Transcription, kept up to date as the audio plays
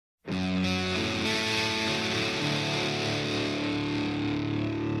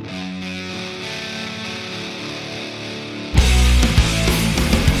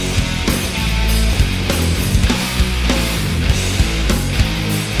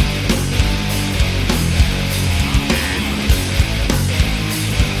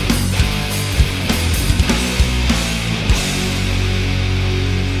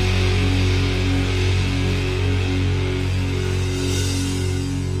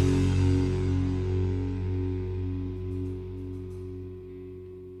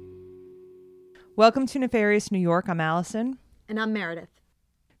Welcome to Nefarious New York. I'm Allison. And I'm Meredith.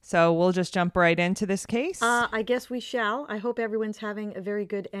 So we'll just jump right into this case. I guess we shall. I hope everyone's having a very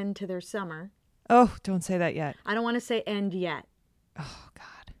good end to their summer. Oh, don't say that yet. I don't want to say end yet. Oh,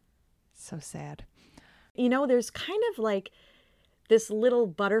 God. So sad. You know, there's kind of like this little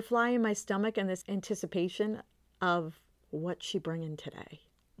butterfly in my stomach and this anticipation of what's she bringing today.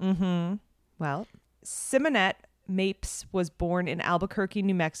 Mm-hmm. Well, Simeonette Mapes was born in Albuquerque,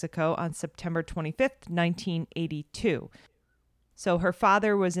 New Mexico on September 25th, 1982. So her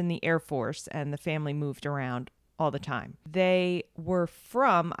father was in the Air Force and the family moved around all the time. They were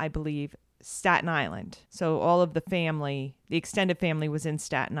from, I believe, Staten Island. So all of the family, the extended family was in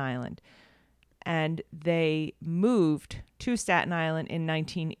Staten Island. And they moved to Staten Island in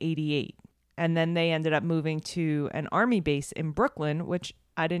 1988. And then they ended up moving to an army base in Brooklyn, which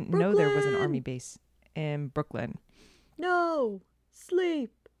I didn't know there was an army base in Brooklyn. No,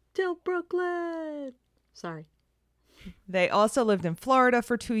 sleep till Brooklyn. Sorry. They also lived in Florida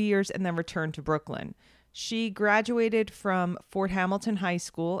for 2 years and then returned to Brooklyn. She graduated from Fort Hamilton High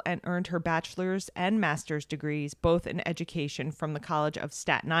School and earned her bachelor's and master's degrees, both in education, from the College of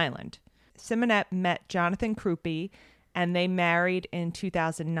Staten Island. Simeonette met Jonathan Crupi, and they married in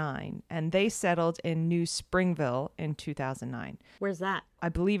 2009, and they settled in New Springville in 2009. Where's that? I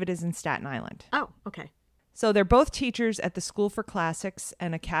believe it is in Staten Island. Oh, okay. So they're both teachers at the School for Classics,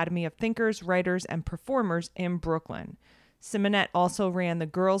 an academy of thinkers, writers, and performers in Brooklyn. Simeonette also ran the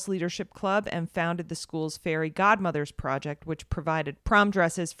Girls Leadership Club and founded the school's Fairy Godmothers Project, which provided prom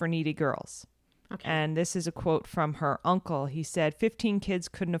dresses for needy girls. Okay. And this is a quote from her uncle. He said, 15 kids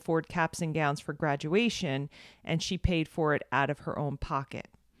couldn't afford caps and gowns for graduation, and she paid for it out of her own pocket.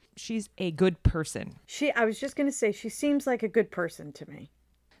 She's a good person. I was just going to say, she seems like a good person to me.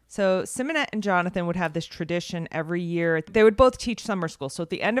 So Simeonette and Jonathan would have this tradition every year. They would both teach summer school. So at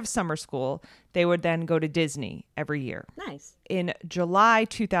the end of summer school, they would then go to Disney every year. Nice. In July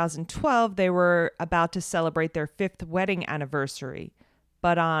 2012, they were about to celebrate their 5th wedding anniversary.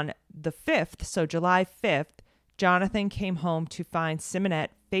 But on the 5th, so July 5th, Jonathan came home to find Simeonette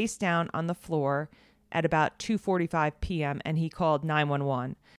face down on the floor at about 2:45 p.m. and he called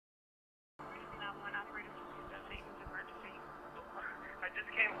 911. I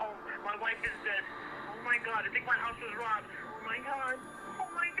just came home. My wife is dead. Oh my God, I think my house was robbed. Oh my God. Oh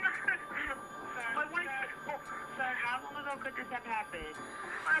my God. My wife. Sir, how long ago could this have happened?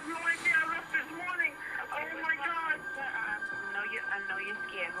 I have no idea. I left this morning. Oh my God. Sir, I know you're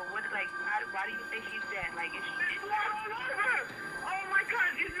scared, but why do you think she's dead? Like, is she... There's blood all over. Oh my God,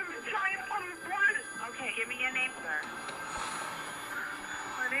 she's in a giant pool of blood. Okay, give me your name, sir.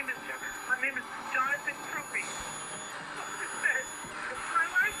 My name is Jonathan Crupi. My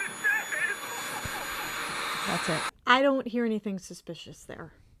life is dead. That's it. I don't hear anything suspicious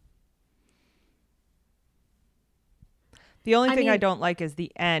there. The only thing I don't like is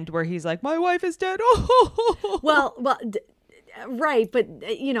the end where he's like, my wife is dead. Oh. Well, right, but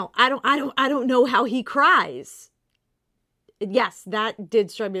you know, I don't know how he cries. Yes, that did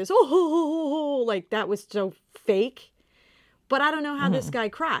strike me as like that was so fake. But I don't know how this guy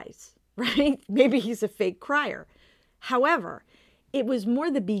cries, right? Maybe he's a fake crier. However, it was more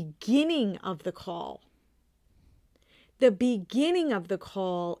the beginning of the call. The beginning of the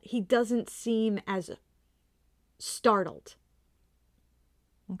call, he doesn't seem as startled.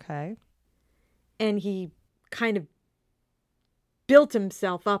 Okay. And he kind of built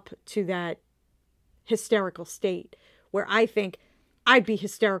himself up to that hysterical state where I think I'd be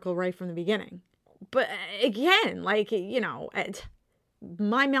hysterical right from the beginning. But again, like, you know, at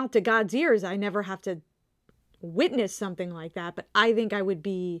my mouth to God's ears, I never have to witness something like that. But I think I would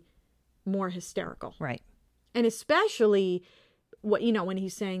be more hysterical. Right. And especially what, you know, when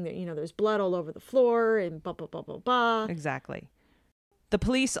he's saying that, you know, there's blood all over the floor and blah, blah, blah, blah, blah. Exactly. The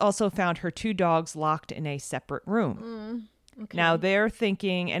police also found her 2 dogs locked in a separate room. Okay. Now they're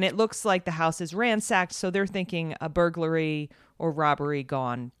thinking, and it looks like the house is ransacked, so they're thinking a burglary or robbery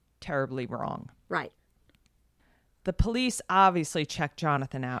gone terribly wrong. Right. The police obviously checked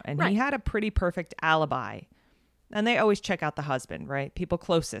Jonathan out, and he had a pretty perfect alibi. And they always check out the husband, right? People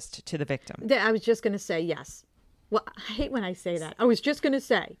closest to the victim. I was just going to say yes. Well, I hate when I say that. I was just going to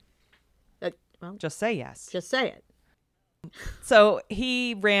say that. Well, Just say yes. just say it. So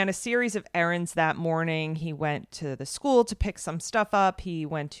he ran a series of errands that morning. He went to the school to pick some stuff up. He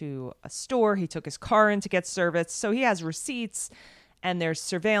went to a store. He took his car in to get service. So he has receipts, and there's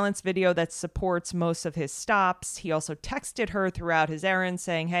surveillance video that supports most of his stops. He also texted her throughout his errands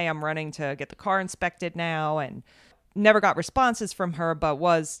saying, hey, I'm running to get the car inspected now, and never got responses from her, but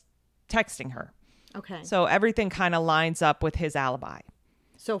was texting her. Okay. So everything kind of lines up with his alibi.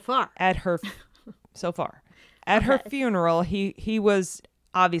 So far. At her so far. At her funeral, he was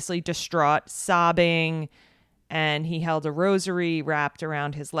obviously distraught, sobbing, and he held a rosary wrapped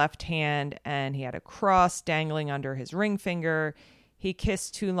around his left hand, and he had a cross dangling under his ring finger. He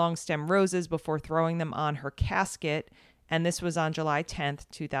kissed 2 long-stem roses before throwing them on her casket, and this was on July 10th,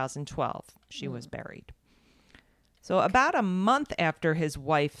 2012. She was buried. So about a month after his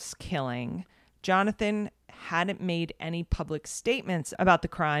wife's killing, Jonathan hadn't made any public statements about the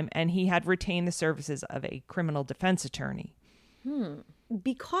crime, and he had retained the services of a criminal defense attorney.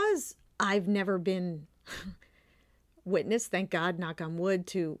 Because I've never been witness, thank God, knock on wood,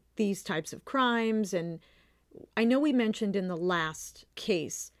 to these types of crimes. And I know we mentioned in the last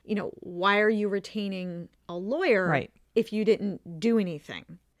case, why are you retaining a lawyer if you didn't do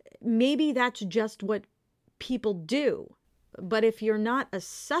anything? Maybe that's just what people do. But if you're not a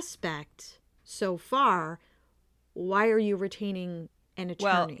suspect so far, why are you retaining an attorney?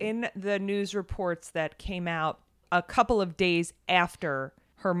 Well, in the news reports that came out a couple of days after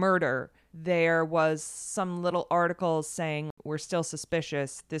her murder, there was some little articles saying, we're still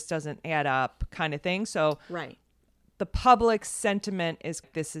suspicious, this doesn't add up, kind of thing. So the public sentiment is,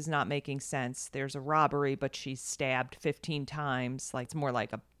 this is not making sense. There's a robbery, but she's stabbed 15 times. Like, it's more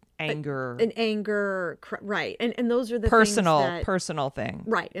like an anger, right? And those are the personal thing,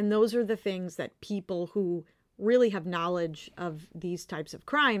 right? And those are the things that people who really have knowledge of these types of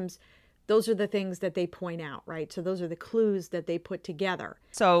crimes, those are the things that they point out, right? So those are the clues that they put together.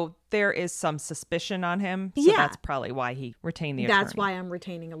 So there is some suspicion on him. So that's probably why he retained the attorney. That's why I'm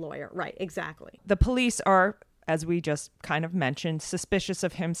retaining a lawyer. Right, exactly. The police are, as we just kind of mentioned, suspicious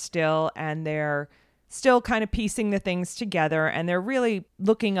of him still, and they're still kind of piecing the things together, and they're really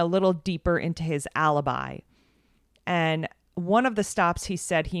looking a little deeper into his alibi. And one of the stops he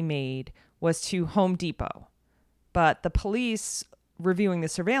said he made was to Home Depot. But the police, reviewing the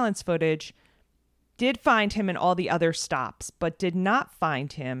surveillance footage, did find him in all the other stops, but did not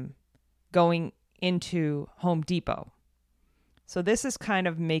find him going into Home Depot. So this is kind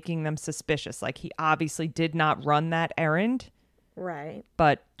of making them suspicious. Like, he obviously did not run that errand. Right.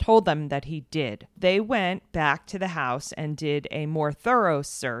 But told them that he did. They went back to the house and did a more thorough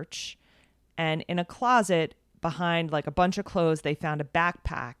search. And in a closet behind like a bunch of clothes, they found a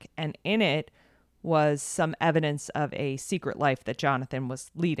backpack. And in it was some evidence of a secret life that Jonathan was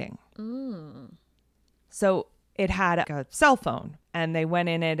leading. So it had a cell phone, and they went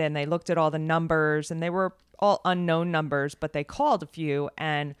in it and they looked at all the numbers, and they were all unknown numbers, but they called a few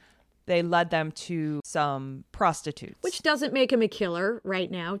and they led them to some prostitutes. Which doesn't make him a killer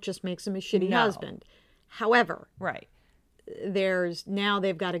right now, just makes him a shitty husband. However, now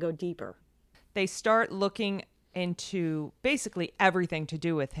they've got to go deeper. They start looking into basically everything to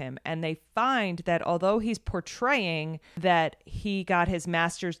do with him, and they find that although he's portraying that he got his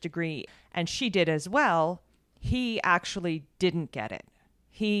master's degree and she did as well, he actually didn't get it.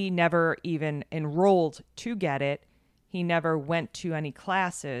 He never even enrolled to get it. He never went to any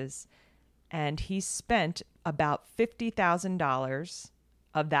classes, and he spent about $50,000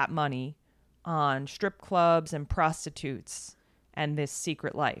 of that money on strip clubs and prostitutes and this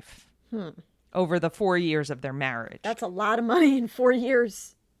secret life. Over the 4 years of their marriage. That's a lot of money in 4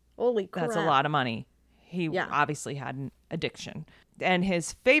 years. Holy crap. That's a lot of money. He obviously had an addiction. And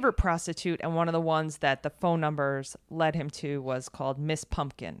his favorite prostitute, and one of the ones that the phone numbers led him to, was called Miss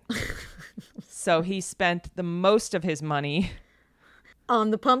Pumpkin. So he spent the most of his money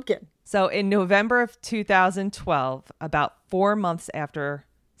on the pumpkin. So in November of 2012, about 4 months after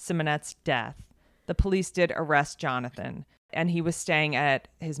Simeonette's death, the police did arrest Jonathan. And he was staying at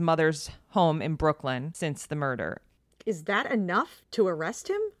his mother's home in Brooklyn since the murder. Is that enough to arrest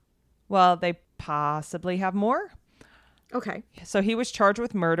him? Well, they possibly have more. Okay. So he was charged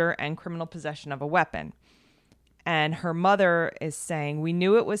with murder and criminal possession of a weapon. And her mother is saying, we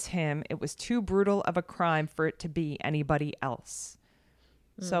knew it was him. It was too brutal of a crime for it to be anybody else.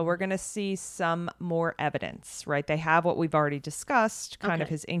 So we're going to see some more evidence, right? They have what we've already discussed, kind of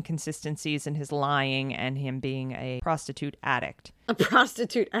his inconsistencies and his lying and him being a prostitute addict. A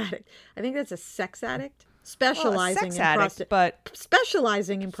prostitute addict. I think that's a sex addict. Specializing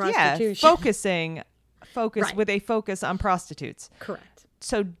specializing in prostitution. Yeah, with a focus on prostitutes. Correct.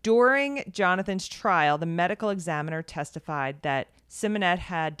 So during Jonathan's trial, the medical examiner testified that Simeonette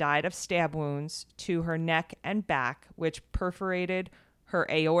had died of stab wounds to her neck and back, which perforated her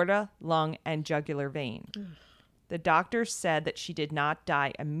aorta, lung, and jugular vein. The doctor said that she did not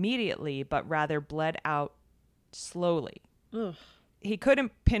die immediately, but rather bled out slowly. He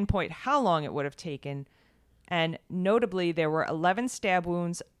couldn't pinpoint how long it would have taken, and notably, there were 11 stab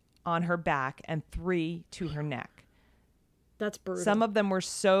wounds on her back and 3 to her neck. That's brutal. Some of them were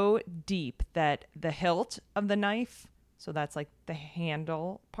so deep that the hilt of the knife, so that's like the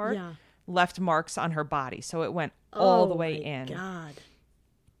handle part, left marks on her body. So it went all the way in. Oh, my God.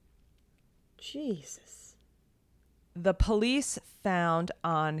 Jesus. The police found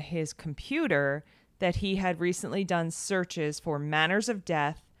on his computer that he had recently done searches for manners of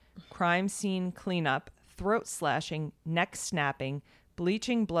death, crime scene cleanup, throat slashing, neck snapping,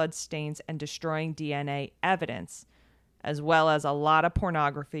 bleaching blood stains, and destroying DNA evidence, as well as a lot of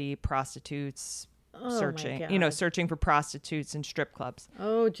pornography, prostitutes, searching for prostitutes in strip clubs.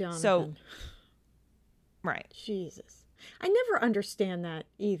 Oh, Jonathan. So, right. Jesus. I never understand that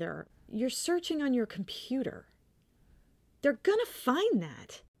either. You're searching on your computer. They're going to find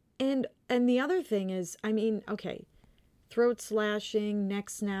that. And the other thing is, I mean, okay, throat slashing,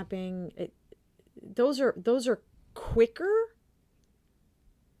 neck snapping, those are quicker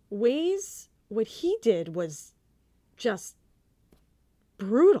ways. What he did was just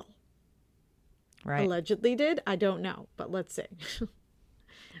brutal. Right. Allegedly did. I don't know, but let's see.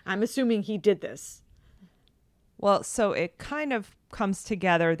 I'm assuming he did this. Well, so it kind of comes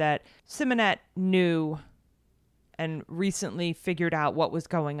together that Simeonette knew and recently figured out what was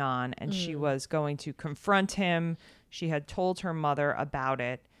going on, and she was going to confront him. She had told her mother about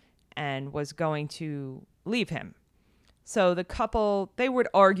it and was going to leave him. So the couple, they would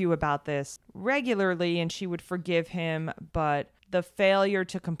argue about this regularly, and she would forgive him, but the failure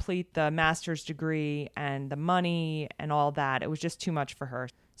to complete the master's degree and the money and all that, it was just too much for her.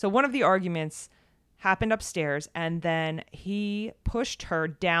 So one of the arguments happened upstairs, and then he pushed her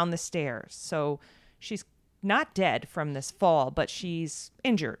down the stairs. So she's not dead from this fall, but she's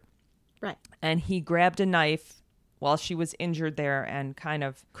injured. Right. And he grabbed a knife while she was injured there and kind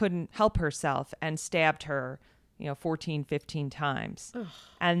of couldn't help herself and stabbed her, 14, 15 times. Ugh.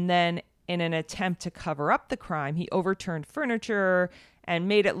 And then in an attempt to cover up the crime, he overturned furniture and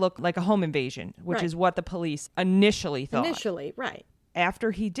made it look like a home invasion, which is what the police initially thought. Initially, right. After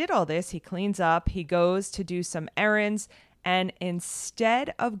he did all this, he cleans up, he goes to do some errands, and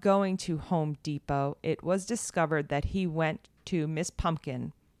instead of going to Home Depot, it was discovered that he went to Miss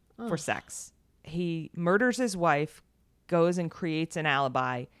Pumpkin for sex. He murders his wife, goes and creates an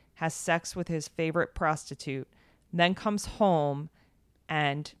alibi, has sex with his favorite prostitute, then comes home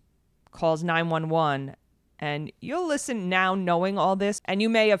and calls 911. And you'll listen now knowing all this, and you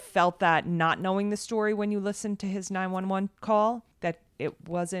may have felt that not knowing the story when you listened to his 911 call, that it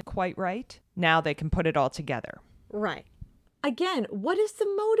wasn't quite right. Now they can put it all together. Right. Again, what is the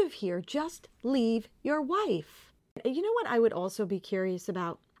motive here? Just leave your wife. You know what I would also be curious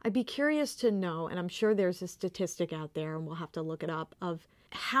about? I'd be curious to know, and I'm sure there's a statistic out there, and we'll have to look it up, of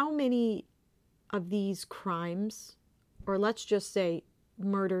how many of these crimes, or let's just say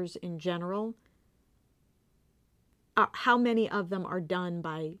murders in general, how many of them are done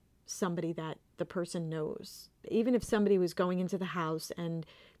by somebody that the person knows? Even if somebody was going into the house and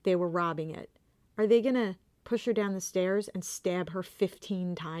they were robbing it, are they going to push her down the stairs and stab her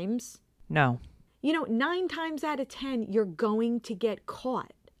 15 times? No. 9 times out of 10, you're going to get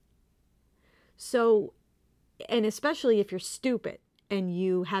caught. So, and especially if you're stupid and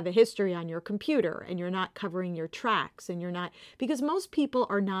you have a history on your computer and you're not covering your tracks and you're not, because most people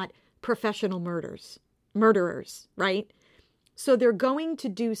are not professional murderers, right? So they're going to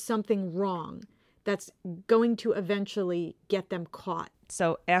do something wrong that's going to eventually get them caught.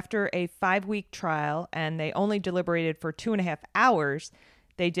 So after a 5-week trial, and they only deliberated for 2.5 hours,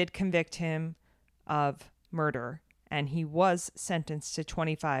 they did convict him of murder, and he was sentenced to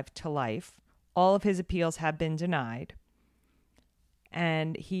 25 to life. All of his appeals have been denied,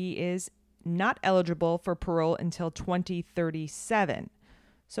 and he is not eligible for parole until 2037.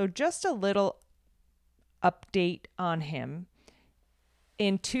 So just a little update on him.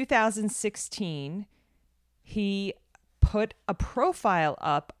 In 2016, he put a profile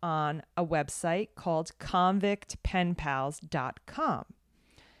up on a website called convictpenpals.com.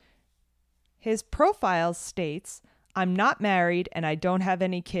 His profile states, "I'm not married and I don't have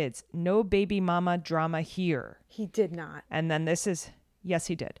any kids. No baby mama drama here." He did not. And then this is, yes,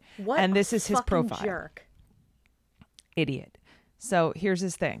 he did. What and this a is his fucking profile. Jerk. Idiot. So here's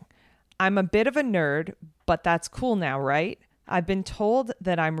his thing. "I'm a bit of a nerd, but that's cool now, right? I've been told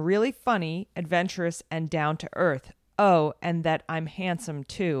that I'm really funny, adventurous, and down to earth. Oh, and that I'm handsome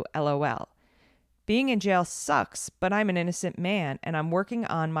too, LOL. Being in jail sucks, but I'm an innocent man, and I'm working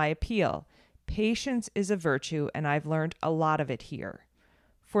on my appeal. Patience is a virtue, and I've learned a lot of it here.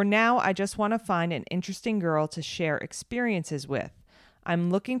 For now, I just want to find an interesting girl to share experiences with.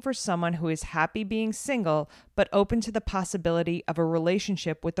 I'm looking for someone who is happy being single, but open to the possibility of a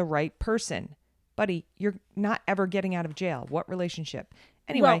relationship with the right person. buddy, you're not ever getting out of jail. What relationship?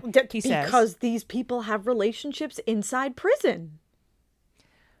 Anyway, he says, because these people have relationships inside prison.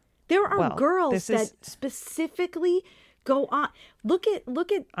 There are girls that specifically go on. Look at.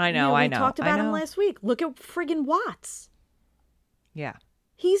 I know. We talked about him last week. Look at friggin' Watts. Yeah.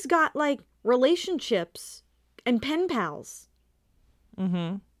 He's got like relationships and pen pals.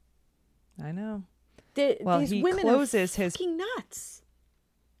 Mm-hmm. I know. These women are fucking nuts.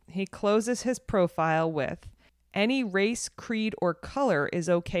 He closes his profile with, any race, creed, or color is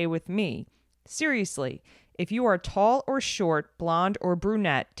okay with me. Seriously, if you are tall or short, blonde or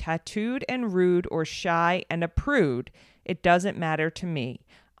brunette, tattooed and rude or shy and a prude, it doesn't matter to me.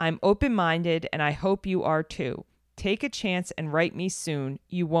 I'm open-minded and I hope you are too. Take a chance and write me soon.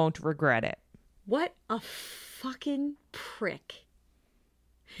 You won't regret it. What a fucking prick.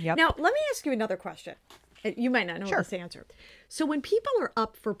 Yep. Now, let me ask you another question. You might not know this answer. So when people are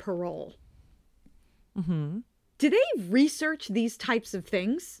up for parole, do they research these types of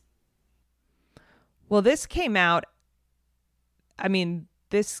things? Well, this came out and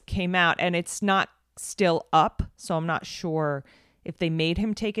it's not still up, so I'm not sure if they made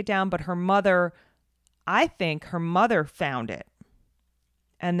him take it down, but I think her mother found it.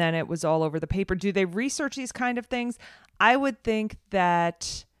 And then it was all over the paper. Do they research these kind of things? I would think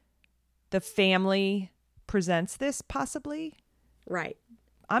that the family presents this possibly. Right.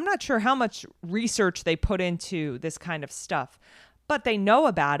 I'm not sure how much research they put into this kind of stuff, but they know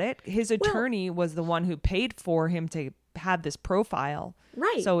about it. His attorney was the one who paid for him to have this profile.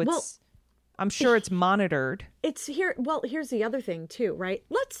 Right. So I'm sure it's monitored. It's here. Well, here's the other thing too, right?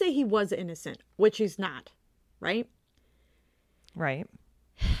 Let's say he was innocent, which he's not, right? Right.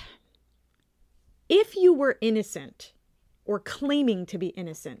 If you were innocent or claiming to be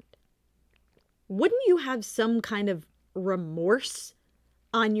innocent, wouldn't you have some kind of remorse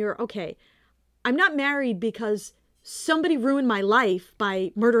on okay, I'm not married because somebody ruined my life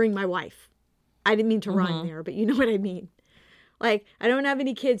by murdering my wife. I didn't mean to rhyme there, but you know what I mean. Like, I don't have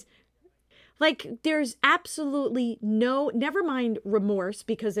any kids. Like, there's absolutely never mind remorse,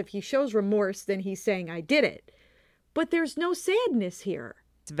 because if he shows remorse, then he's saying I did it. But there's no sadness here.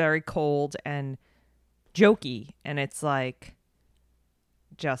 It's very cold and jokey, and it's like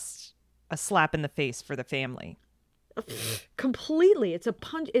just a slap in the face for the family. Completely. It's a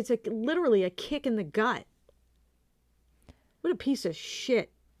punch. It's literally a kick in the gut. What a piece of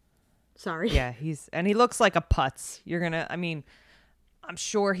shit. Sorry. Yeah, he looks like a putz. I'm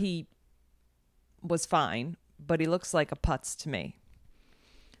sure he was fine, but he looks like a putz to me.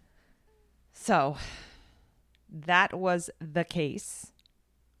 So that was the case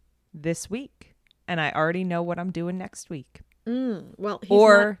this week. And I already know what I'm doing next week. Well,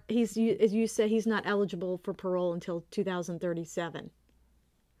 as you said, he's not eligible for parole until 2037.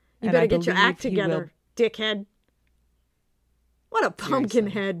 You better get your act together, dickhead. What a pumpkin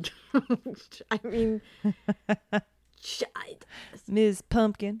head. I mean, Ms.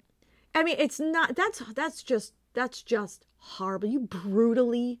 Pumpkin. I mean, it's not, that's just horrible. You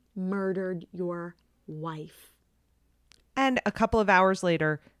brutally murdered your wife. And a couple of hours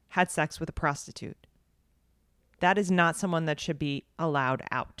later, had sex with a prostitute. That is not someone that should be allowed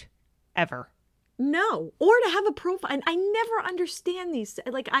out, ever. No, or to have a profile. And I never understand these.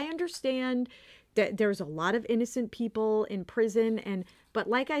 Like, I understand that there's a lot of innocent people in prison, but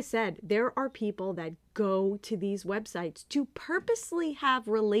like I said, there are people that go to these websites to purposely have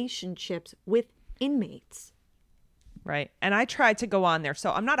relationships with inmates. Right. And I tried to go on there,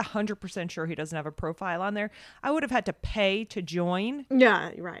 so I'm not 100% sure he doesn't have a profile on there. I would have had to pay to join.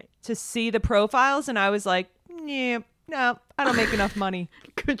 Yeah, right. To see the profiles, and I was like, yeah, no, I don't make enough money.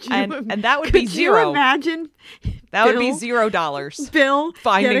 Could you? And that would be zero. Could you imagine? That would be $0. Bill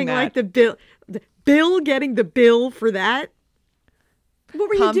getting that. Like the Bill getting the bill for that. What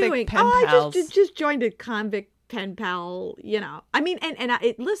were you doing? I just joined a convict pen pal. You know, I mean,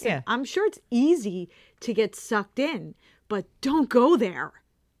 listen. Yeah. I'm sure it's easy to get sucked in, but don't go there.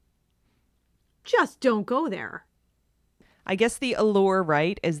 Just don't go there. I guess the allure,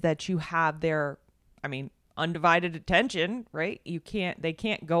 right, is that you have their, undivided attention, right? They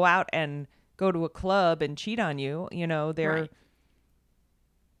can't go out and go to a club and cheat on you. You know, they're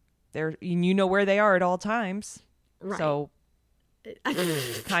you know where they are at all times. Right. So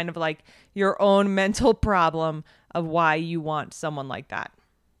kind of like your own mental problem of why you want someone like that.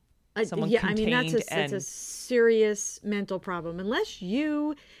 Someone contained that's a serious mental problem. Unless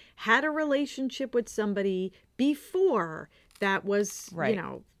you had a relationship with somebody before that was,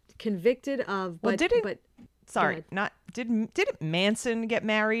 convicted of. Didn't Manson get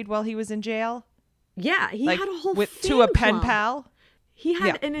married while he was in jail? Yeah, he had a whole to a pen pal. He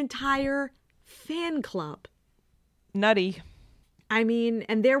had an entire fan club. Nutty. I mean,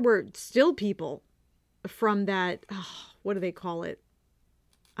 and there were still people from that, what do they call it?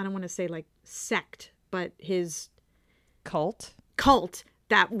 I don't want to say like sect, but his Cult.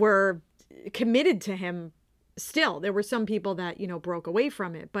 that were committed to him still. There were some people that, broke away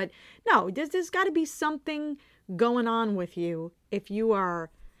from it. But no, there's got to be something going on with you if you are,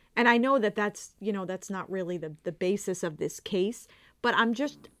 and I know that's not really the basis of this case, but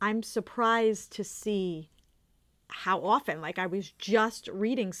I'm surprised to see how often, like I was just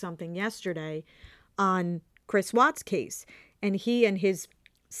reading something yesterday on Chris Watts' case, and he and his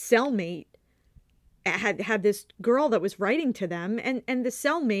cellmate had this girl that was writing to them, and the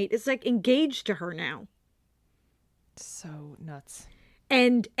cellmate is like engaged to her now. So nuts.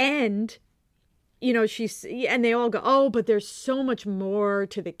 And she's, and they all go, oh, but there's so much more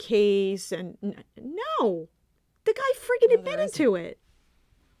to the case. And no, the guy friggin' admitted to it.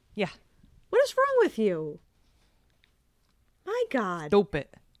 Yeah. What is wrong with you? My God. Stupid.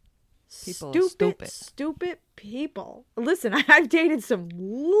 People are Stupid people. Listen, I've dated some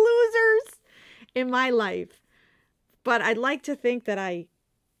losers in my life, but I'd like to think that I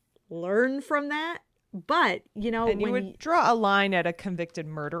learned from that. But, and you would draw a line at a convicted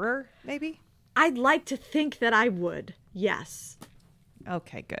murderer, maybe? I'd like to think that I would. Yes.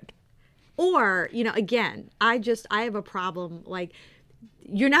 Okay, good. Or, again, I have a problem. Like,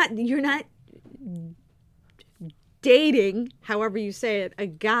 you're not dating, however you say it, a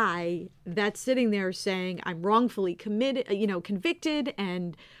guy that's sitting there saying, I'm wrongfully convicted,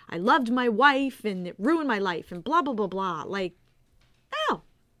 and I loved my wife, and it ruined my life, and blah, blah, blah, blah. Like, oh,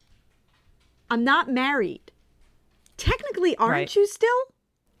 I'm not married. Technically, aren't you still?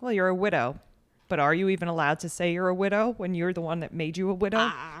 Well, you're a widow. But are you even allowed to say you're a widow when you're the one that made you a widow?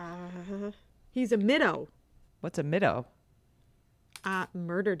 He's a middow. What's a middow?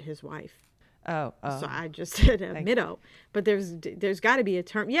 Murdered his wife. Oh. So I just said a middow. But there's got to be a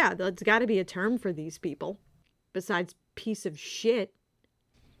term. Yeah, there's got to be a term for these people besides piece of shit.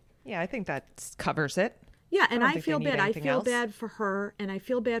 Yeah, I think that covers it. Yeah, and I feel bad. I feel else. bad for her, and I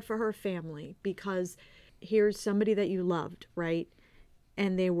feel bad for her family, because here's somebody that you loved, right?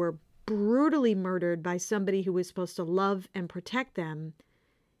 And they were brutally murdered by somebody who was supposed to love and protect them,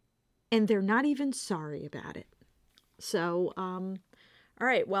 and they're not even sorry about it. So, all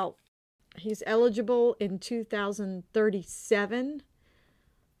right, well, he's eligible in 2037. Yes.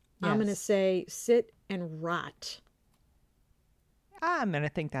 I'm going to say sit and rot. I'm going to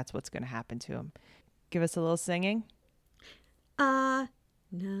think that's what's going to happen to him. Give us a little singing.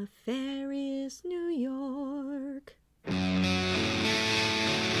 Nefarious New York.